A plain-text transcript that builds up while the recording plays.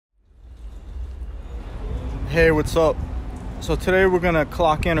Hey, what's up? So today we're gonna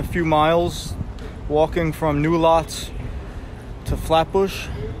clock in a few miles walking from New Lots to Flatbush.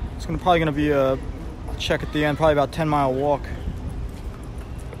 It's probably gonna be a check at the end, probably about 10-mile walk.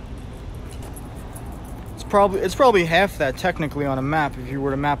 It's probably half that technically on a map if you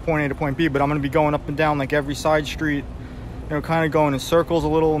were to map point A to point B, but I'm gonna be going up and down like every side street, you know, kind of going in circles a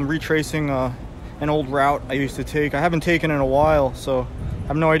little and retracing an old route I used to take. I haven't taken in a while, so I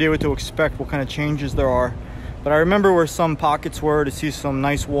have no idea what to expect, what kind of changes there are. But I remember where some pockets were to see some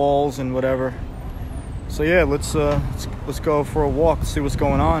nice walls and whatever. So yeah, let's go for a walk, see what's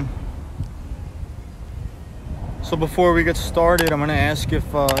going on. So before we get started, I'm gonna ask if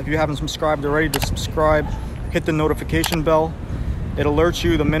you haven't subscribed already, to subscribe, hit the notification bell. It alerts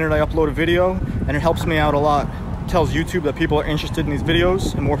you the minute I upload a video, and it helps me out a lot. It tells YouTube that people are interested in these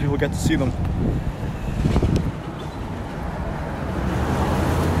videos and more people get to see them.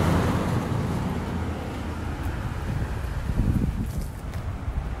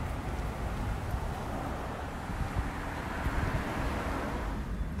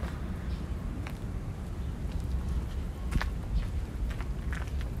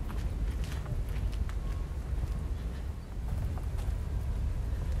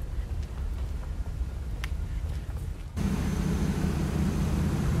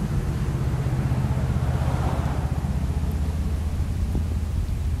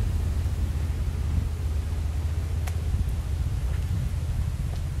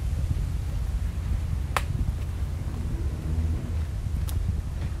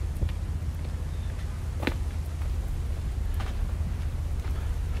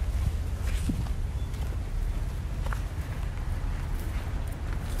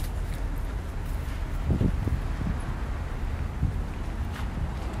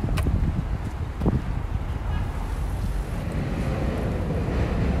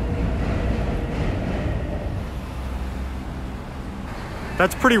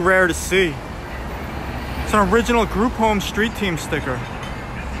 That's pretty rare to see. It's an original group home street team sticker.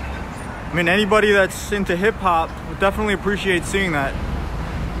 I mean, anybody that's into hip hop would definitely appreciate seeing that.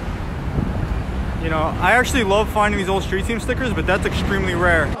 You know, I actually love finding these old street team stickers, but that's extremely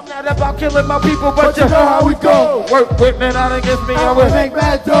rare. I'm not about killing my people, but you know how we go. Work with men out against me, I will make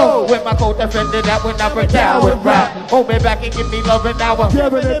bad dough. With my co-defendant, that when I break down with rap. Hold me back and give me love, and now I'm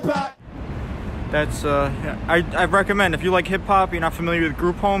giving it back. That's I recommend, if you like hip hop, you're not familiar with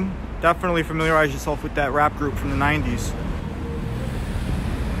group home, definitely familiarize yourself with that rap group from the 90s.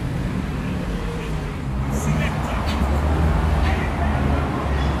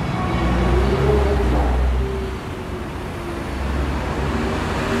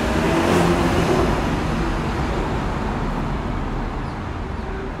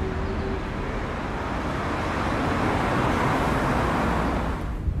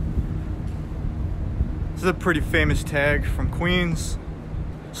 This is a pretty famous tag from Queens,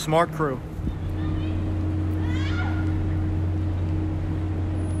 Smart Crew.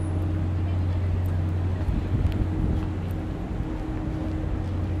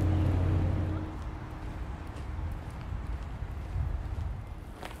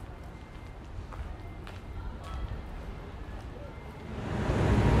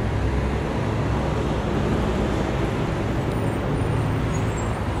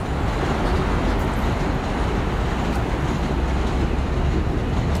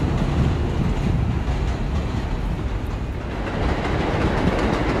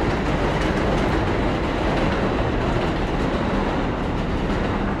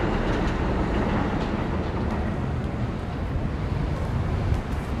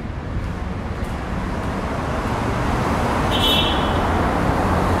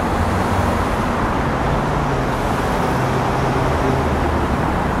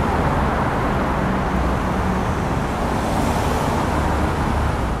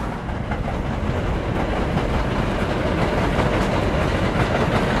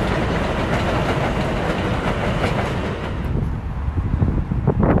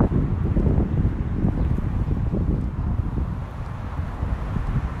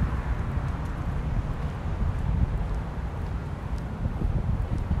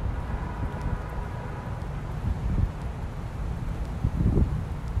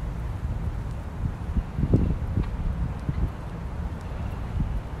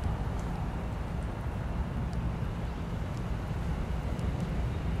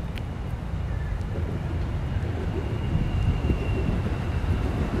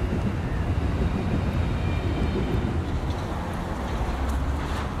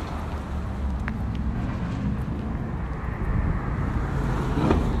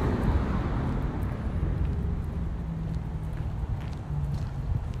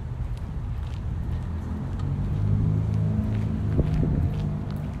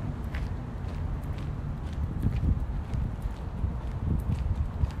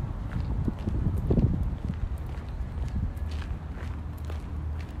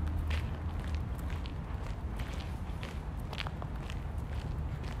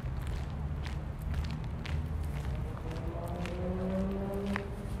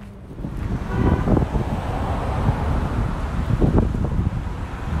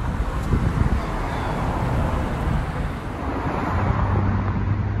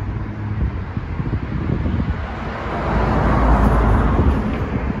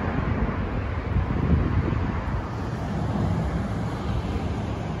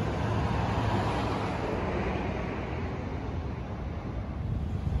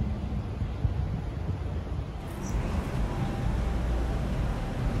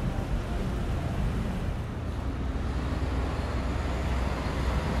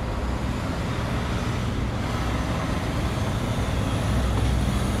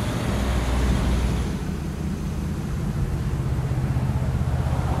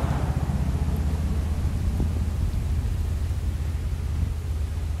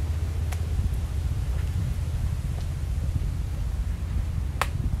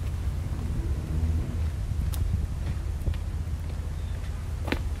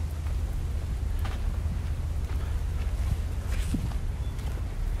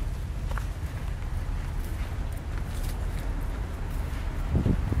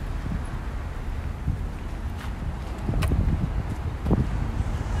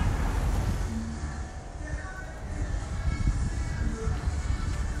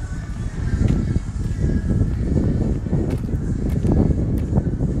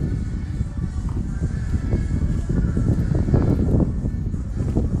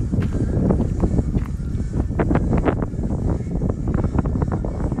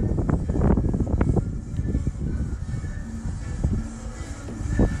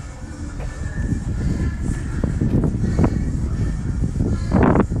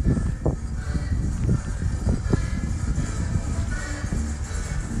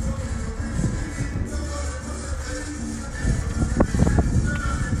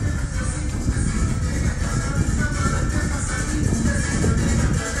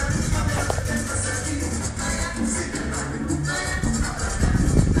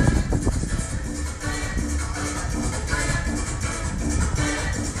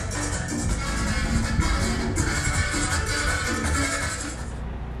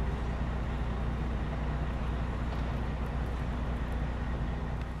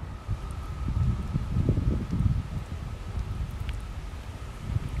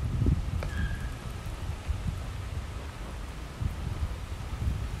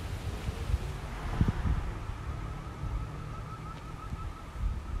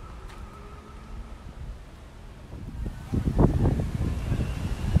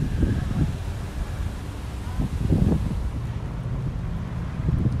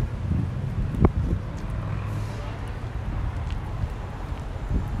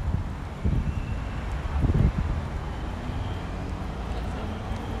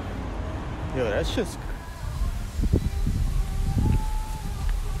 it's just...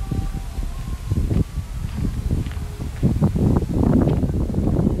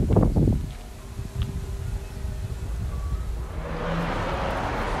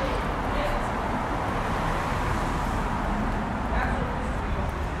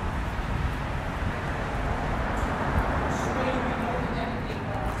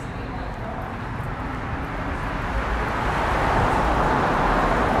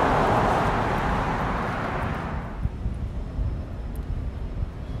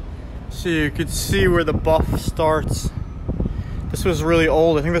 So you could see where the buff starts. This was really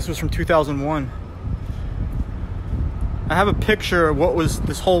old. I think this was from 2001. I have a picture of what was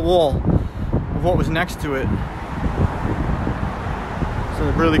this whole wall, of what was next to it. It's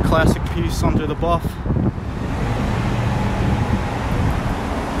a really classic piece under the buff.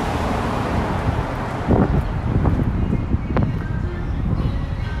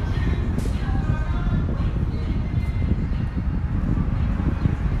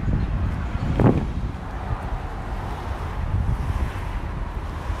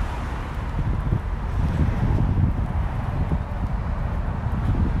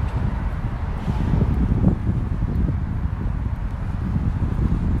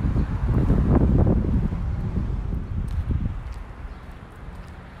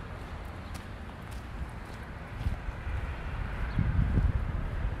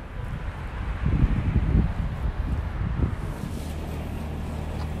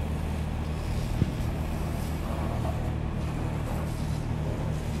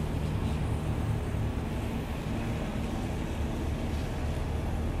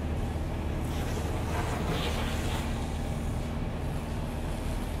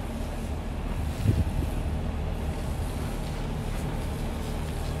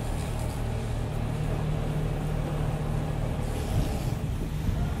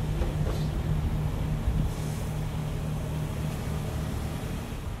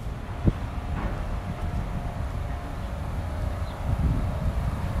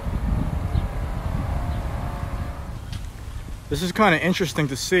 This is kind of interesting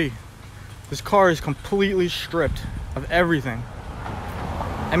to see. This car is completely stripped of everything.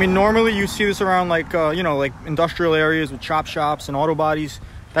 I mean, normally you see this around like, you know, like industrial areas with chop shops and auto bodies.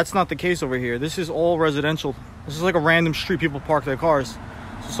 That's not the case over here. This is all residential. This is like a random street people park their cars.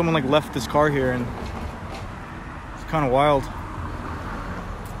 So someone like left this car here and it's kind of wild.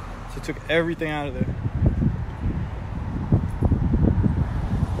 So took everything out of there.